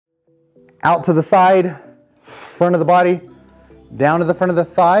out to the side, front of the body, down to the front of the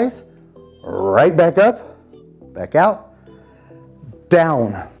thighs, right back up, back out,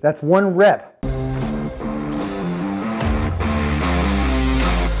 down. That's 1 rep.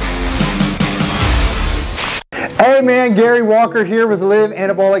 Hey man, Gary Walker here with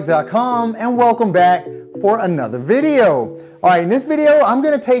liveanabolic.com, and welcome back for another video. All right, in this video, I'm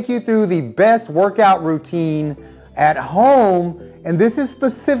gonna take you through the best workout routine at home, and this is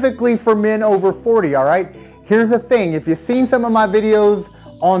specifically for men over 40, all right? Here's the thing, if you've seen some of my videos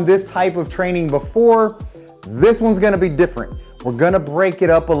on this type of training before, this one's gonna be different. We're gonna break it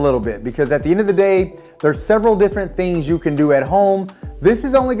up a little bit because at the end of the day, there's several different things you can do at home. This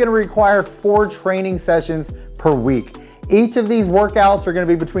is only gonna require 4 training sessions per week. Each of these workouts are gonna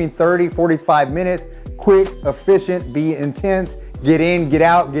be between 30, 45 minutes, quick, efficient, be intense, get in, get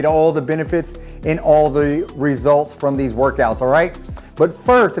out, get all the benefits and all the results from these workouts, all right? But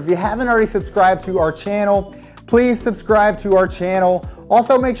first, if you haven't already subscribed to our channel, please subscribe to our channel.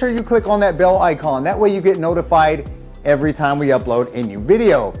 Also, make sure you click on that bell icon. That way you get notified every time we upload a new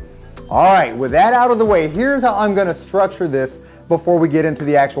video. All right, with that out of the way, here's how I'm gonna structure this before we get into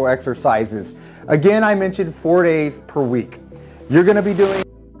the actual exercises. Again, I mentioned 4 days per week. You're gonna be doing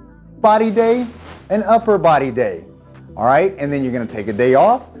body day and upper body day. All right, and then you're gonna take a day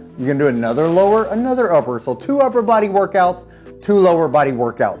off. You're gonna do another lower, another upper. So 2 upper body workouts, 2 lower body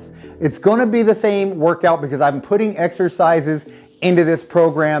workouts. It's gonna be the same workout because I'm putting exercises into this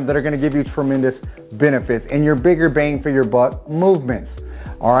program that are gonna give you tremendous benefits and your bigger bang for your buck movements.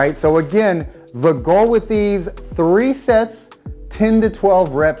 All right, so again, the goal with these 3 sets, 10 to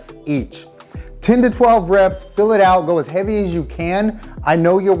 12 reps each. 10 to 12 reps, fill it out, go as heavy as you can. I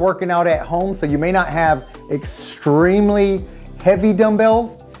know you're working out at home, so you may not have extremely heavy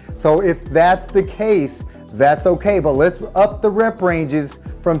dumbbells. So if that's the case, that's okay, but let's up the rep ranges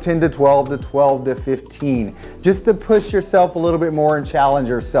from 10 to 12 to 12 to 15, just to push yourself a little bit more and challenge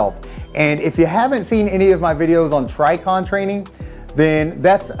yourself. And if you haven't seen any of my videos on Tricon training, then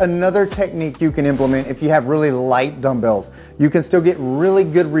that's another technique you can implement if you have really light dumbbells. You can still get really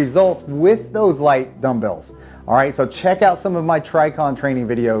good results with those light dumbbells. All right, so check out some of my Tricon training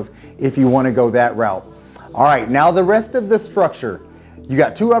videos if you wanna go that route. All right, now the rest of the structure. You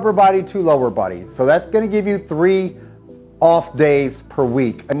got 2 upper body, 2 lower body. So that's gonna give you 3 off days per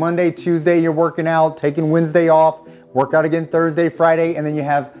week. Monday, Tuesday, you're working out, taking Wednesday off, work out again Thursday, Friday, and then you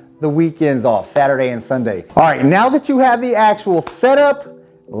have the weekends off, Saturday and Sunday. All right, now that you have the actual setup,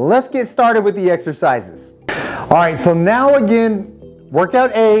 let's get started with the exercises. All right, so now again,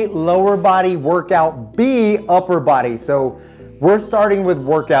 workout A, lower body, workout B, upper body. So we're starting with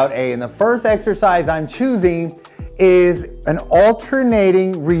workout A, and the first exercise I'm choosing is an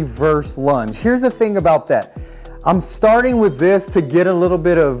alternating reverse lunge. Here's the thing about that. I'm starting with this to get a little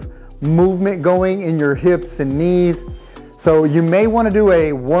bit of movement going in your hips and knees. So you may want to do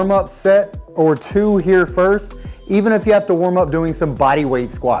a warm-up set or 2 here first, even if you have to warm up doing some body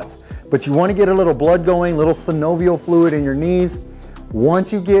weight squats. But you want to get a little blood going, little synovial fluid in your knees.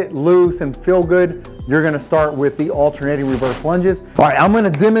 Once you get loose and feel good, you're going to start with the alternating reverse lunges. All right, I'm going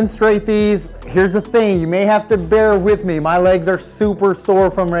to demonstrate these. Here's the thing, you may have to bear with me. My legs are super sore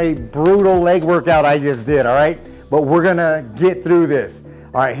from a brutal leg workout I just did, all right? But we're going to get through this.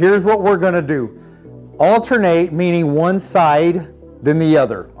 All right, here's what we're going to do. Alternate, meaning one side, then the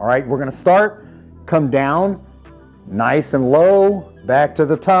other. All right, we're gonna start, come down, nice and low, back to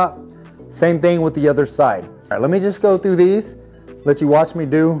the top. Same thing with the other side. All right, let me just go through these, let you watch me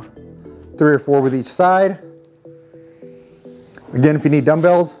do 3 or 4 with each side. Again, if you need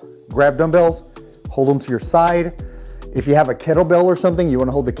dumbbells, grab dumbbells, hold them to your side. If you have a kettlebell or something, you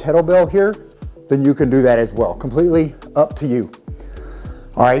wanna hold the kettlebell here, then you can do that as well. Completely up to you.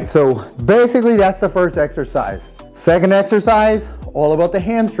 All right, so basically that's the first exercise. Second exercise, all about the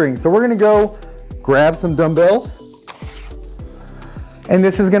hamstrings. So we're gonna go grab some dumbbells. And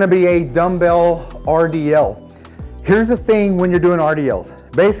this is gonna be a dumbbell RDL. Here's the thing when you're doing RDLs.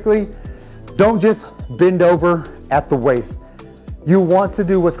 Basically, don't just bend over at the waist. You want to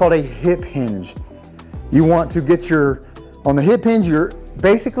do what's called a hip hinge. You want to get on the hip hinge, you're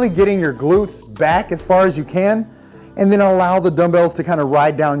basically getting your glutes back as far as you can, and then allow the dumbbells to kind of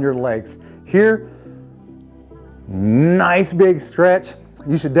ride down your legs. Here, nice big stretch.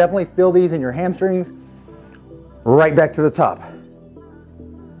 You should definitely feel these in your hamstrings. Right back to the top.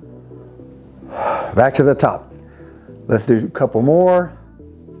 Back to the top. Let's do a couple more.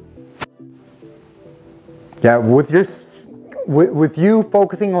 Yeah, with you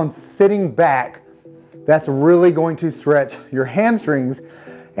focusing on sitting back, that's really going to stretch your hamstrings,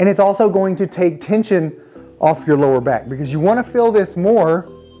 and it's also going to take tension off your lower back because you want to feel this more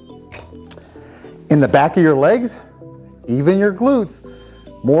in the back of your legs, even your glutes,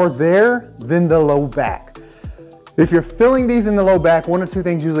 more there than the low back. If you're feeling these in the low back, one of two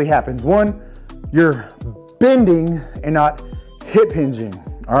things usually happens. One, you're bending and not hip hinging,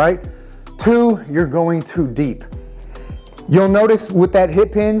 all right? Two, you're going too deep. You'll notice with that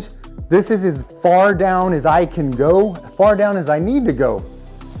hip hinge, this is as far down as I can go, far down as I need to go.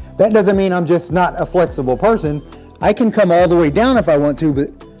 That doesn't mean I'm just not a flexible person. I can come all the way down if I want to, but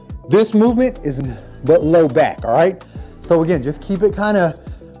this movement is but low back, all right? So again, just keep it kind of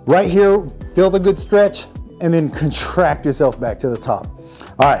right here, feel the good stretch, and then contract yourself back to the top.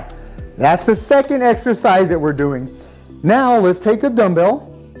 All right, that's the second exercise that we're doing. Now let's take a dumbbell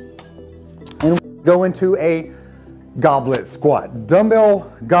and go into a goblet squat.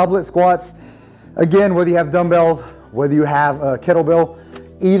 Dumbbell goblet squats, again, whether you have dumbbells, whether you have a kettlebell,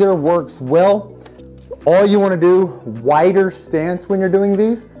 either works well. All you want to do, wider stance when you're doing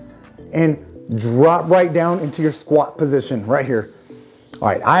these, and drop right down into your squat position right here. All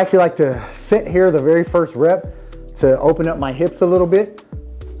right, I actually like to sit here the very first rep to open up my hips a little bit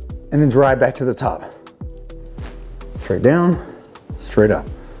and then drive back to the top. Straight down, straight up.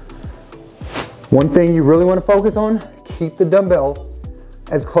 One thing you really want to focus on, keep the dumbbell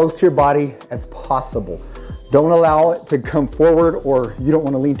as close to your body as possible. Don't allow it to come forward, or you don't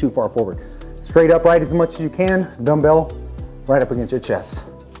want to lean too far forward. Straight upright as much as you can, dumbbell right up against your chest.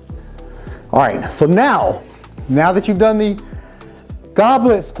 All right, so now that you've done the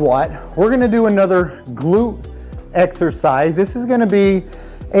goblet squat, we're gonna do another glute exercise. This is gonna be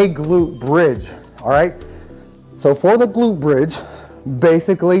a glute bridge, all right? So for the glute bridge,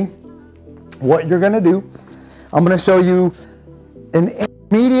 basically what you're gonna do, I'm gonna show you an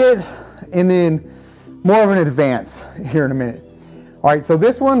intermediate and then more of an advanced here in a minute. All right, so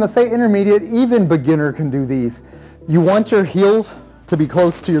this one, let's say intermediate, even beginner can do these. You want your heels to be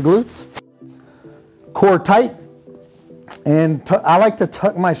close to your glutes, core tight, and I like to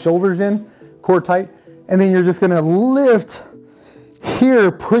tuck my shoulders in, core tight, and then you're just gonna lift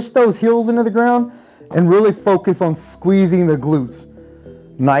here, push those heels into the ground, and really focus on squeezing the glutes.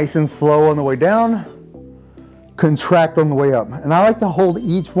 Nice and slow on the way down, contract on the way up. And I like to hold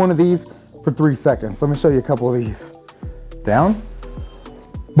each one of these for 3 seconds. Let me show you a couple of these. Down,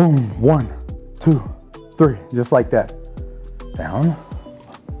 boom, 1, 2, 3, just like that. Down,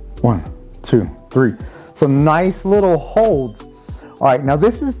 1, 2, 3. So nice little holds. All right, now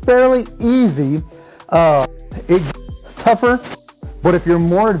this is fairly easy. It's tougher, but if you're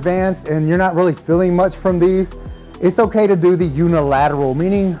more advanced and you're not really feeling much from these, it's okay to do the unilateral,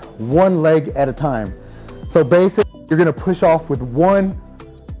 meaning one leg at a time. So basically, you're gonna push off with one,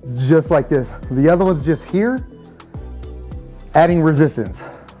 just like this. The other one's just here, adding resistance.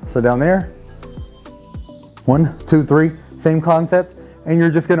 So down there, 1, 2, 3, same concept, and you're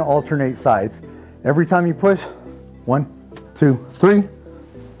just gonna alternate sides. Every time you push, 1, 2, 3,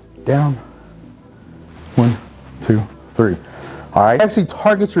 down, 1, 2, 3. All right, actually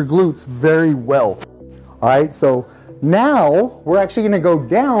target your glutes very well. All right, so now we're actually gonna go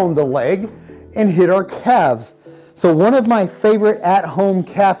down the leg and hit our calves. So one of my favorite at-home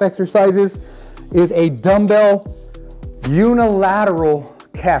calf exercises is a dumbbell unilateral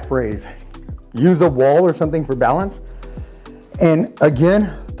calf raise. Use a wall or something for balance. And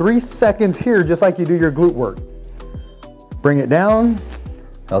again, 3 seconds here, just like you do your glute work. Bring it down,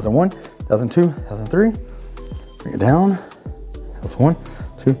 1001, 1002, 1003. Bring it down, 1001,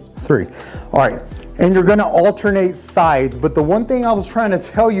 2, 3. All right, and you're gonna alternate sides, but the one thing I was trying to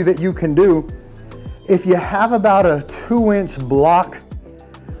tell you that you can do, if you have about a 2-inch block,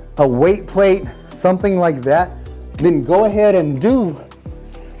 a weight plate, something like that, then go ahead and do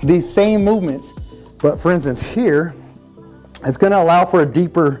these same movements. But for instance, here, it's gonna allow for a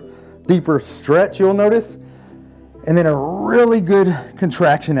deeper stretch, you'll notice, and then a really good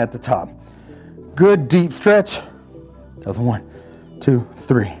contraction at the top. Good deep stretch. That's 1, 2,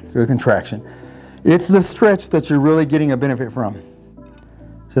 3, good contraction. It's the stretch that you're really getting a benefit from,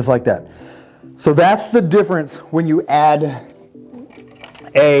 just like that. So that's the difference when you add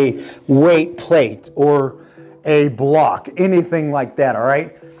a weight plate or a block, anything like that, all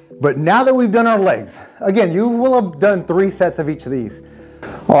right? But now that we've done our legs, again, you will have done 3 sets of each of these.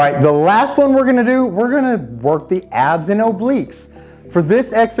 All right, the last one we're gonna do, we're gonna work the abs and obliques. For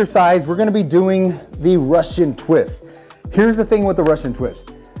this exercise, we're gonna be doing the Russian twist. Here's the thing with the Russian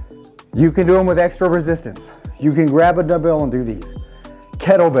twist. You can do them with extra resistance. You can grab a dumbbell and do these.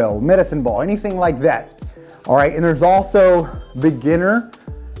 Kettlebell, medicine ball, anything like that. All right, and there's also beginner,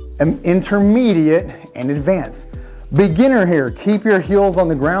 intermediate, and advanced. Beginner here, keep your heels on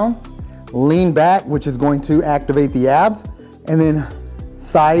the ground, lean back, which is going to activate the abs, and then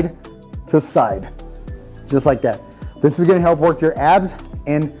side to side. just like that. This is gonna help work your abs,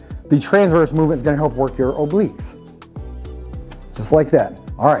 and the transverse movement is gonna help work your obliques. Just like that.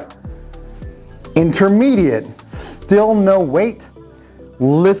 All right. Intermediate, still no weight.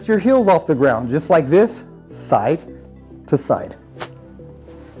 Lift your heels off the ground, just like this, side to side.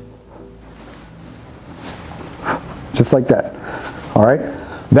 Just like that. All right.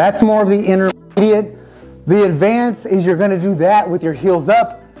 That's more of the intermediate. The advanced is you're gonna do that with your heels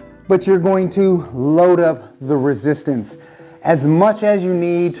up, but you're going to load up the resistance as much as you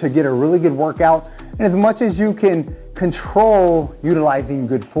need to get a really good workout, and as much as you can control utilizing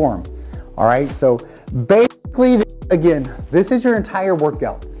good form. All right, so basically, again, this is your entire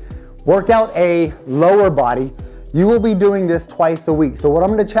workout. Workout a lower body. You will be doing this twice a week. So what I'm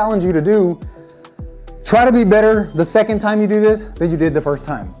gonna challenge you to do, try to be better the second time you do this than you did the first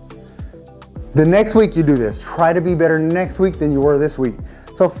time. The next week you do this, try to be better next week than you were this week.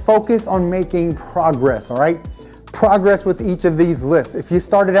 So focus on making progress, all right? Progress with each of these lifts. If you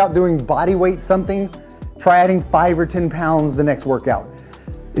started out doing body weight something, try adding 5 or 10 pounds the next workout.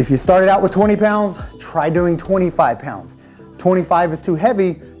 If you started out with 20 pounds, try doing 25 pounds. 25 is too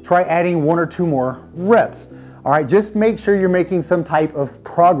heavy, try adding 1 or 2 more reps. All right, just make sure you're making some type of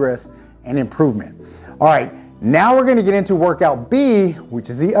progress and improvement. All right, now we're gonna get into workout B, which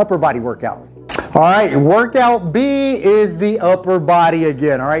is the upper body workout. All right, workout B is the upper body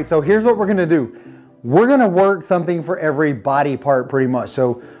again. All right, so here's what we're gonna do. We're gonna work something for every body part pretty much.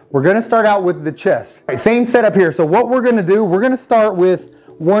 So we're gonna start out with the chest. All right, same setup here. So what we're gonna do, we're gonna start with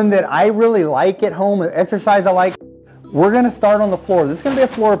one that I really like at home, an exercise I like. We're gonna start on the floor. This is gonna be a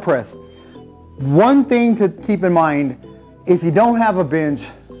floor press. One thing to keep in mind, if you don't have a bench,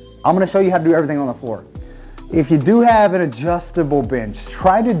 I'm gonna show you how to do everything on the floor. If you do have an adjustable bench,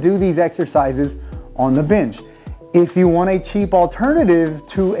 try to do these exercises on the bench. If you want a cheap alternative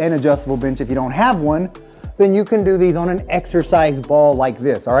to an adjustable bench, if you don't have one, then you can do these on an exercise ball like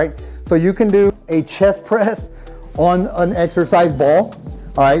this, all right? So you can do a chest press on an exercise ball,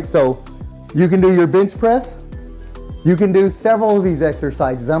 all right? So you can do your bench press. You can do several of these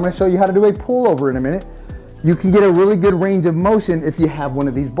exercises. I'm gonna show you how to do a pullover in a minute. You can get a really good range of motion if you have one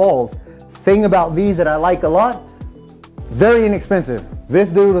of these balls. Thing about these that I like a lot, very inexpensive.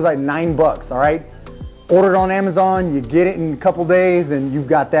 This dude was like $9, all right? Order it on Amazon, you get it in a couple days, and you've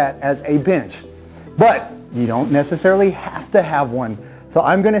got that as a bench. But you don't necessarily have to have one. So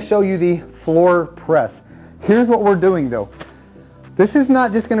I'm gonna show you the floor press. Here's what we're doing though. This is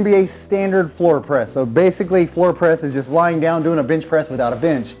not just gonna be a standard floor press. So basically floor press is just lying down doing a bench press without a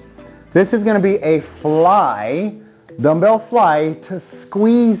bench. This is gonna be a fly, dumbbell fly to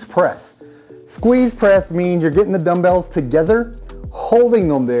squeeze press. Squeeze press means you're getting the dumbbells together, holding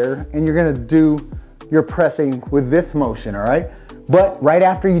them there, and you're gonna do your pressing with this motion, all right? But right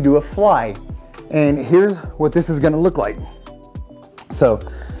after you do a fly. And here's what this is gonna look like. So,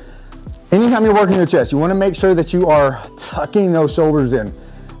 anytime you're working your chest, you wanna make sure that you are tucking those shoulders in,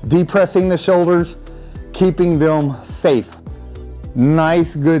 depressing the shoulders, keeping them safe.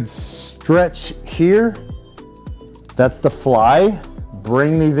 Nice, good stretch here. That's the fly.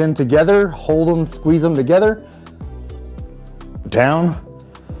 Bring these in together, hold them, squeeze them together. Down,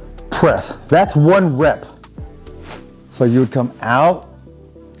 press. That's 1 rep. So you would come out,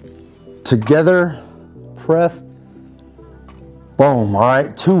 together, press, boom, all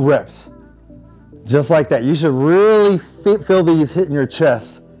right, 2 reps. Just like that. You should really feel these hitting your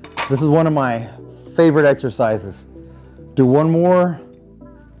chest. This is one of my favorite exercises. Do 1 more.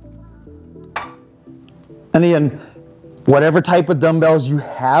 And again, whatever type of dumbbells you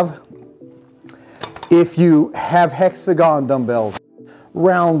have, if you have hexagon dumbbells,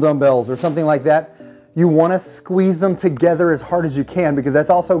 round dumbbells, or something like that, you want to squeeze them together as hard as you can, because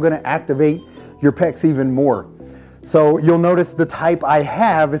that's also going to activate your pecs even more. So you'll notice the type I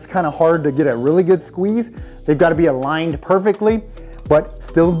have, it's kind of hard to get a really good squeeze. They've got to be aligned perfectly, but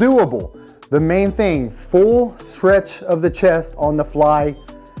still doable. The main thing, full stretch of the chest on the fly.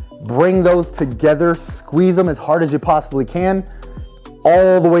 Bring those together, squeeze them as hard as you possibly can.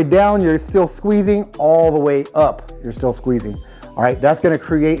 All the way down, you're still squeezing. All the way up, you're still squeezing. All right, that's gonna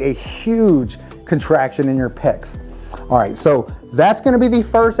create a huge contraction in your pecs. All right, so that's gonna be the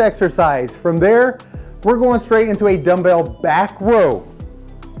first exercise. From there, we're going straight into a dumbbell back row.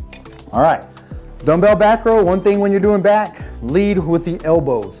 All right, dumbbell back row, one thing when you're doing back, lead with the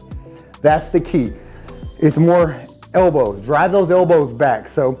elbows. That's the key. It's more elbows, drive those elbows back.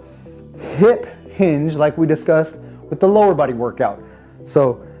 So hip hinge like we discussed with the lower body workout.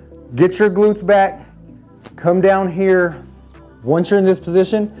 So get your glutes back, come down here. Once you're in this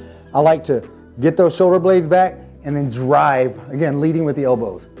position, I like to get those shoulder blades back and then drive, again, leading with the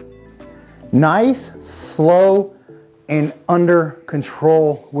elbows. Nice, slow, and under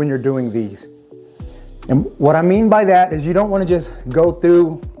control when you're doing these. And what I mean by that is you don't want to just go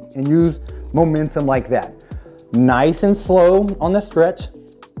through and use momentum like that. Nice and slow on the stretch.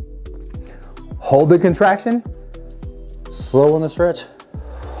 Hold the contraction. Slow on the stretch.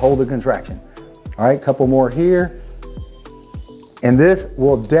 Hold the contraction. All right, couple more here. And this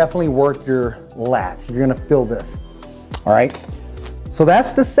will definitely work your lats. You're gonna feel this. All right, so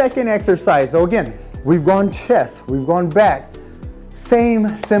that's the second exercise. So again, we've gone chest, we've gone back.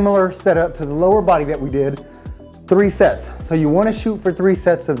 Same similar setup to the lower body that we did, 3 sets. So you wanna shoot for 3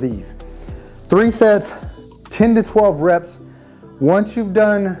 sets of these. 3 sets, 10 to 12 reps. Once you've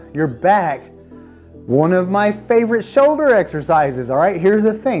done your back, one of my favorite shoulder exercises, all right? Here's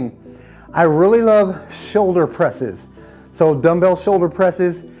the thing. I really love shoulder presses. So dumbbell shoulder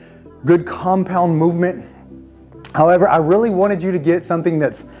presses, good compound movement. However, I really wanted you to get something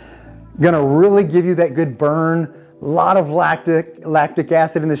that's gonna really give you that good burn, a lot of lactic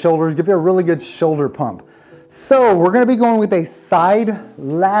acid in the shoulders, give you a really good shoulder pump. So we're gonna be going with a side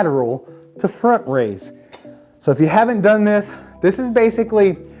lateral to front raise. So if you haven't done this, this is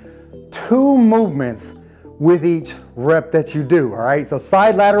basically 2 movements with each rep that you do, all right? So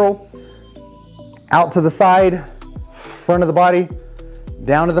side lateral, out to the side, front of the body,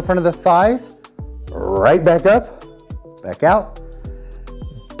 down to the front of the thighs, right back up, back out,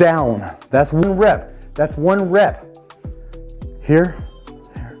 down. That's 1 rep. That's 1 rep. Here,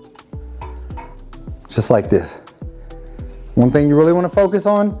 here. Just like this. One thing you really want to focus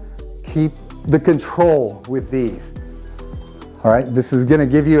on, keep the control with these. All right, this is gonna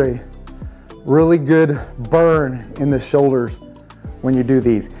give you a really good burn in the shoulders when you do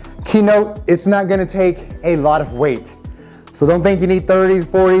these. Keynote, it's not gonna take a lot of weight. So don't think you need 30s,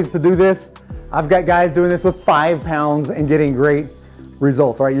 40s to do this. I've got guys doing this with 5 pounds and getting great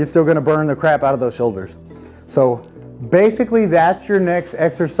results, all right? You're still gonna burn the crap out of those shoulders. So basically that's your next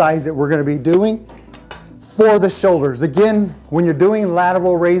exercise that we're gonna be doing for the shoulders. Again, when you're doing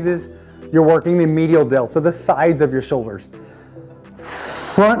lateral raises, you're working the medial delt, so the sides of your shoulders.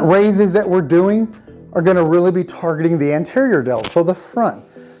 Front raises that we're doing are gonna really be targeting the anterior delt, so the front.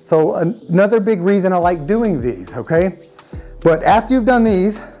 So another big reason I like doing these, okay? But after you've done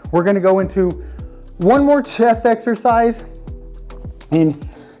these, we're gonna go into one more chest exercise. And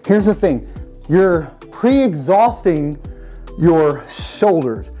here's the thing, you're pre-exhausting your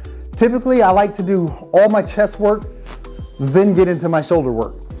shoulders. Typically, I like to do all my chest work, then get into my shoulder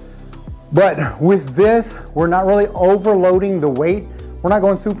work. But with this, we're not really overloading the weight. We're not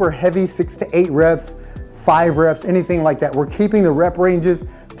going super heavy, 6 to 8 reps, 5 reps, anything like that. We're keeping the rep ranges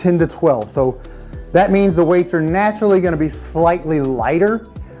 10 to 12. So that means the weights are naturally gonna be slightly lighter.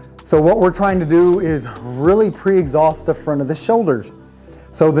 So what we're trying to do is really pre-exhaust the front of the shoulders.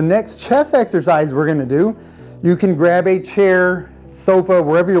 So the next chest exercise we're gonna do, you can grab a chair, sofa,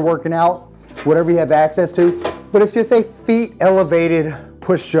 wherever you're working out, whatever you have access to, but it's just a feet elevated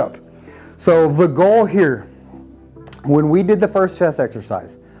push-up. So the goal here, when we did the first chest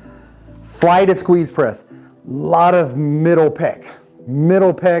exercise, fly to squeeze press, lot of middle pec,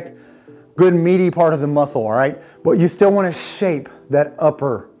 good meaty part of the muscle, all right? But you still wanna shape that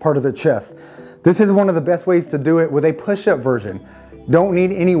upper part of the chest. This is one of the best ways to do it with a push-up version. Don't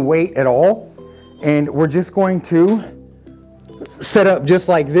need any weight at all. And we're just going to set up just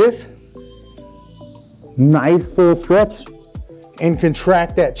like this. Nice full stretch and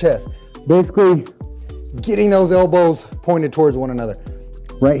contract that chest. Basically getting those elbows pointed towards one another.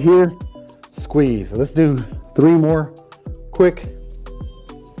 Right here, squeeze. So let's do 3 more quick.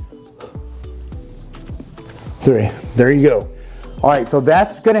 3, there you go. All right, so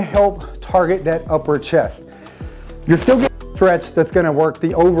that's gonna help target that upper chest. You're still getting a stretch that's gonna work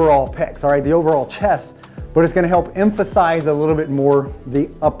the overall pecs, all right, the overall chest, but it's gonna help emphasize a little bit more the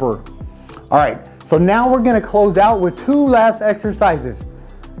upper. All right, so now we're gonna close out with 2 last exercises.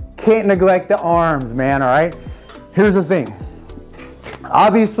 Can't neglect the arms, man, all right? Here's the thing.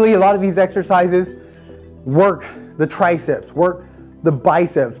 Obviously, a lot of these exercises work the triceps, work the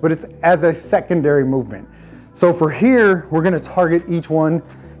biceps, but it's as a secondary movement. So for here, we're gonna target each one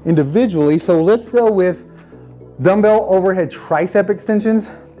individually. So let's go with dumbbell overhead tricep extensions.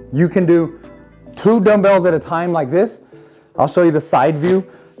 You can do 2 dumbbells at a time like this. I'll show you the side view.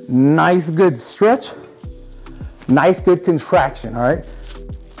 Nice, good stretch. Nice, good contraction, all right?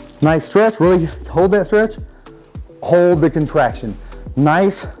 Nice stretch, really hold that stretch. Hold the contraction.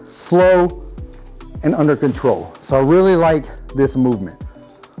 Nice, slow, and under control. So I really like this movement.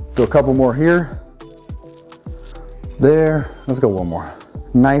 Do a couple more here. There, let's go 1 more.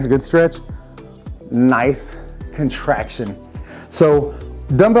 Nice, good stretch. Nice contraction. So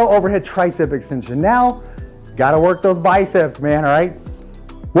Dumbbell overhead tricep extension. Now, gotta work those biceps, man, all right?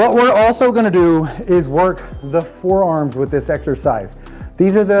 What we're also gonna do is work the forearms with this exercise.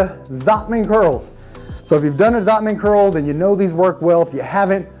 These are the Zottman curls. So if you've done a Zottman curl, then you know these work well. If you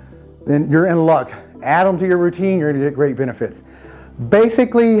haven't, then you're in luck. Add them to your routine, you're gonna get great benefits.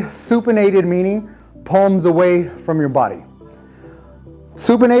 Basically, supinated meaning palms away from your body.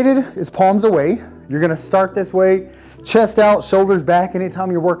 Supinated is palms away. You're gonna start this way, chest out, shoulders back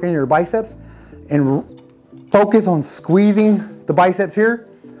anytime you're working your biceps, and focus on squeezing the biceps here.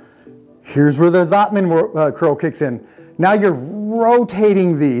 Here's where the Zottman curl kicks in. Now you're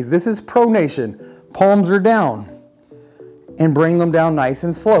rotating these. This is pronation. Palms are down, and bring them down nice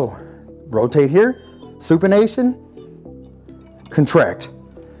and slow. Rotate here, supination, contract.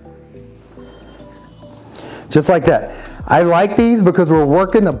 Just like that. I like these because we're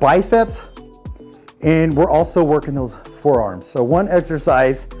working the biceps and we're also working those forearms. So one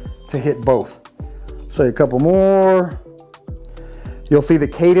exercise to hit both. Show you a couple more. You'll see the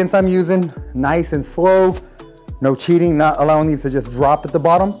cadence I'm using, nice and slow. No cheating, not allowing these to just drop at the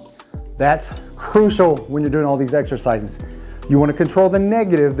bottom. That's crucial when you're doing all these exercises. You want to control the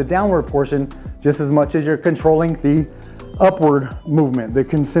negative, the downward portion, just as much as you're controlling the upward movement, the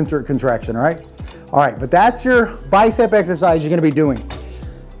concentric contraction, all right? All right, but that's your bicep exercise you're gonna be doing.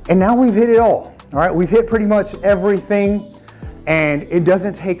 And now we've hit it all right? We've hit pretty much everything, and it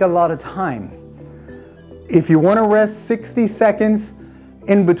doesn't take a lot of time. If you wanna rest 60 seconds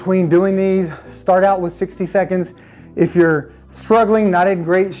in between doing these, start out with 60 seconds. If you're struggling, not in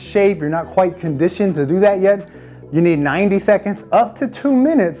great shape, you're not quite conditioned to do that yet, you need 90 seconds up to 2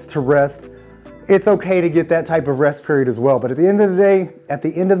 minutes to rest. It's okay to get that type of rest period as well. But at the end of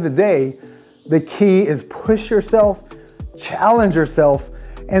the day, the key is push yourself, challenge yourself,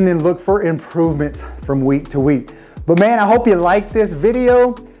 and then look for improvements from week to week. But man, I hope you liked this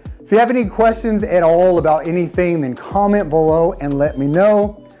video. If you have any questions at all about anything, then comment below and let me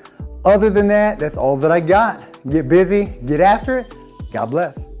know. Other than that, that's all that I got. Get busy, get after it. God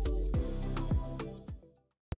bless.